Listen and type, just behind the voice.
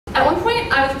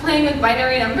like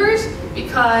binary numbers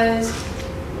because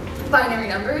binary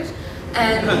numbers,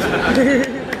 and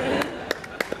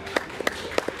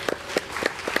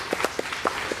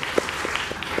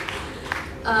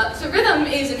so rhythm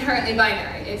is inherently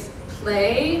binary. It's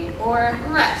play or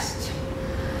rest,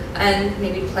 and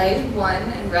maybe play is 1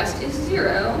 and rest is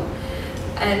 0.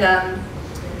 And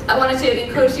I wanted to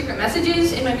encode secret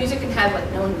messages in my music and have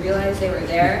like no one realize they were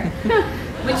there,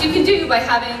 which you can do by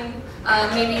having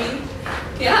maybe,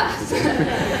 yeah,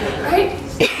 right?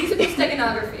 Musical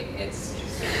steganography. It's,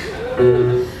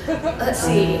 let's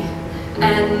see,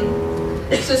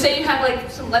 and so say you have like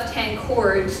some left-hand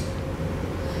chords.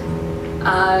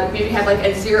 Maybe have like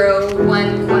a 0,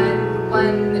 1, 1,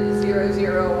 1, 0,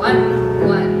 0, 1,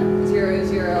 1, 0,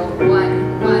 0,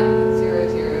 1, 1, 0,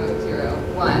 0, 0,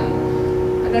 1.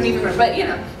 I don't even remember, but you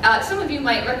know, some of you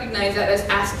might recognize that as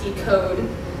ASCII code,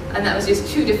 and that was just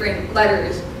 2 different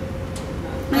letters.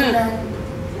 And then,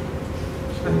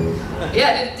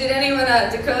 yeah, did anyone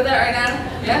decode that right now?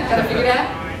 Yeah, got it figured out?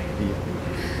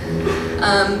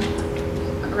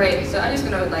 Right, so I'm just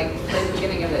gonna like play the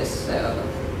beginning of this, so.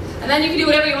 And then you can do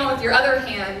whatever you want with your other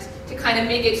hand to kind of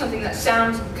make it something that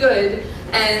sounds good,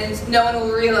 and no one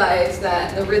will realize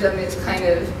that the rhythm is kind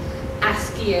of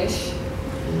ASCII-ish.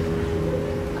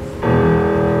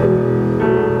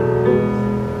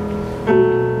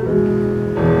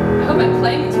 I hope I'm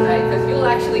playing this right, because you'll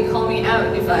actually call me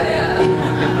out if I...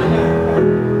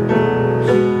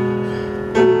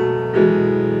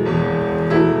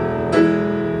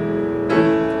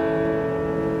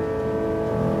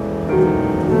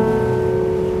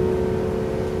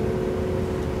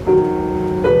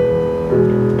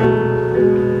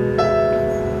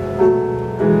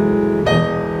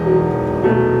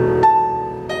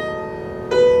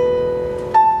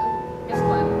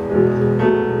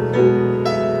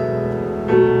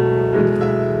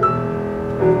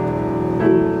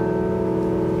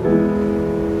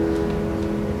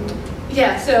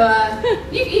 Yeah, so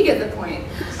you get the point.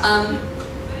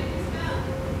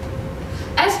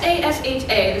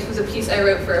 S-A-S-H-A, this was a piece I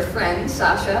wrote for a friend,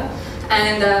 Sasha,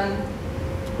 and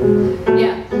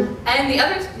yeah. And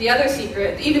the other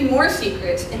secret, even more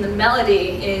secret in the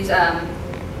melody is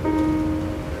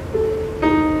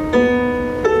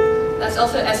that's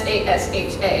also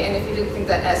S-A-S-H-A, and if you didn't think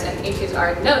that S and H's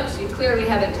are notes, you clearly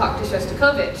haven't talked to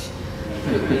Shostakovich.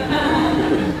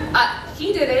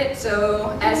 He did it,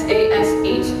 so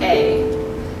S-A-S-H-A.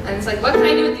 And it's like, what can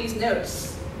I do with these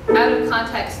notes? Out of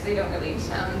context, they don't really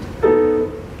sound.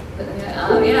 But then,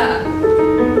 oh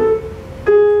yeah.